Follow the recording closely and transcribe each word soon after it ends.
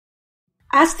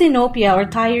Asthenopia or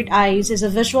tired eyes is a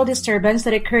visual disturbance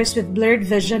that occurs with blurred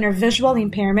vision or visual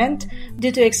impairment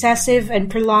due to excessive and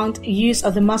prolonged use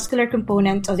of the muscular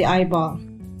component of the eyeball.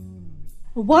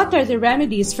 What are the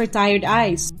remedies for tired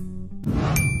eyes?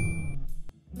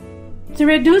 To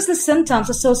reduce the symptoms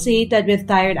associated with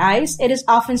tired eyes, it is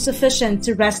often sufficient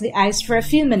to rest the eyes for a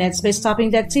few minutes by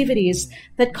stopping the activities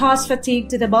that cause fatigue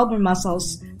to the bulbar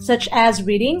muscles, such as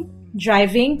reading,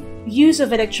 driving, use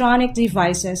of electronic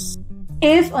devices.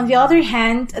 If, on the other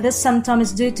hand, the symptom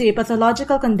is due to a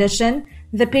pathological condition,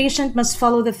 the patient must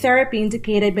follow the therapy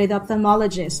indicated by the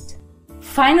ophthalmologist.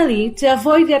 Finally, to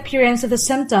avoid the appearance of the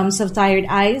symptoms of tired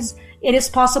eyes, it is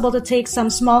possible to take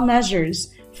some small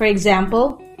measures. For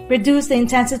example, reduce the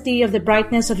intensity of the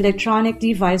brightness of electronic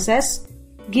devices,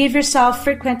 give yourself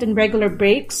frequent and regular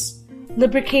breaks,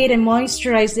 lubricate and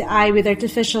moisturize the eye with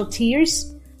artificial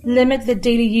tears, limit the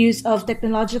daily use of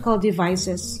technological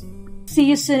devices. See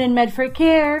you soon in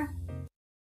Med4Care!